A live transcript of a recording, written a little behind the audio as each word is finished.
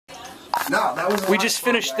No, that was. We just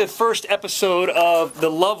finished the first episode of the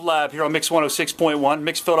Love Lab here on Mix 106.1,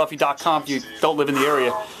 mixphiladelphia.com if you don't live in the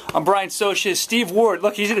area. I'm Brian Soscia. Steve Ward,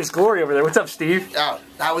 look, he's in his glory over there. What's up, Steve? Oh,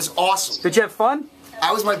 that was awesome. Did you have fun?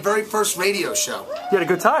 That was my very first radio show. You had a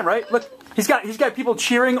good time, right? Look, he's got people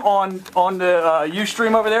cheering on the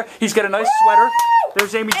Ustream over there. He's got a nice sweater.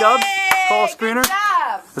 There's Amy Dubs, call screener.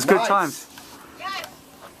 That's good times.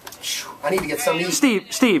 I need to get some of these.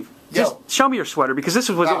 Steve. Just Yo. show me your sweater because this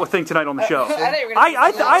was a thing tonight on the show.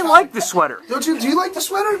 I like the sweater. Don't you? Do you like the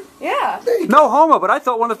sweater? Yeah. No homo, but I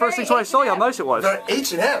thought one of the first things when I saw you how nice it was. They're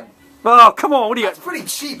H&M. Oh, come on, what do you got? That's pretty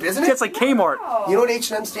cheap, isn't it? It's like Kmart. You know what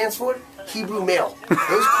H&M stands for? Hebrew male. Those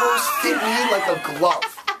clothes fit me like a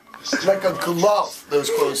glove. Like a glove, those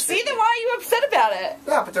clothes fit. See, then why are you upset about it?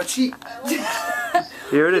 Yeah, but they're cheap.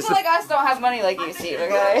 Here it is. People like us don't have money like you, Steve,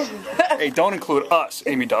 okay? Hey, don't include us,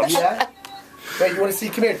 Amy Dubs. Yeah? Hey, you want to see?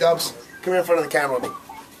 Come here, Dubs. Come here in front of the camera with me.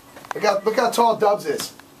 Look how tall Dubs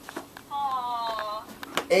is. Aww.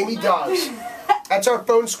 Amy Dubs. That's our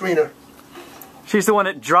phone screener. She's the one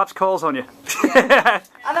that drops calls on you.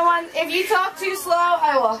 Other one, if you talk too slow,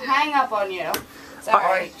 I will hang up on you. Sorry.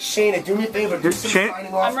 All right, Shayna, do me a favor. Do some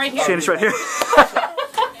signing off. I'm right here. Shayna's right here.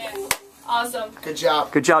 Awesome. Good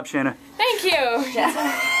job. Good job, Shayna. Thank you.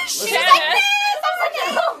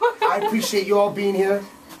 I appreciate you all being here.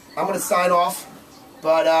 I'm going to sign off.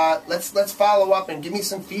 But let's follow up and give me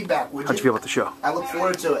some feedback, would you? How'd you feel about the show? I look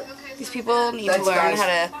forward to it. These people need Thanks, to learn guys.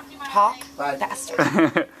 how to talk Bye. faster.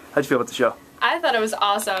 How'd you feel about the show? I thought it was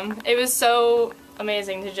awesome. It was so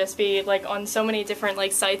amazing to just be like on so many different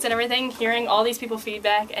like sites and everything, hearing all these people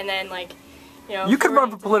feedback, and then like, you know. You could run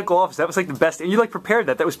for political office. That was like the best. And you like prepared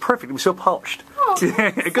that. That was perfect. It was so polished. Oh.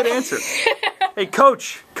 Good answer. Hey,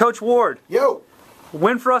 Coach Ward. Yo.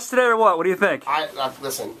 Win for us today or what? What do you think?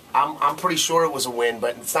 Listen, I'm pretty sure it was a win,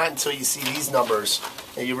 but it's not until you see these numbers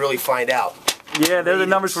that you really find out. Yeah, they're the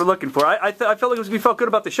numbers we're looking for. I felt like we felt good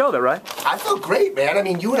about the show, though, right? I felt great, man. I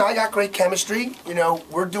mean, you and I got great chemistry. You know,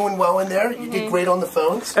 we're doing well in there. You did great on the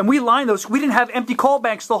phones. And we lined those. We didn't have empty call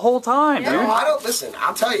banks the whole time, dude. No, I don't. Listen,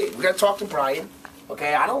 I'll tell you. We got to talk to Brian.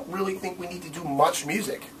 Okay, I don't really think we need to do much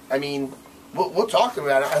music. I mean, we'll talk to him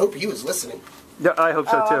about it. I hope he was listening. Yeah, I hope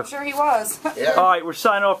so, too. I'm sure he was. Yeah. All right, we're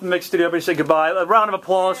signing off from the Mix Studio. Everybody say goodbye. A round of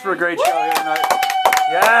applause for a great show here tonight.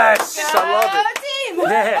 Yes, I love it. Team.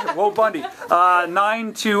 Yeah, Whoa Bundy.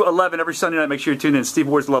 9 to 11 every Sunday night. Make sure you tune in. Steve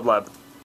Ward's Love Lab.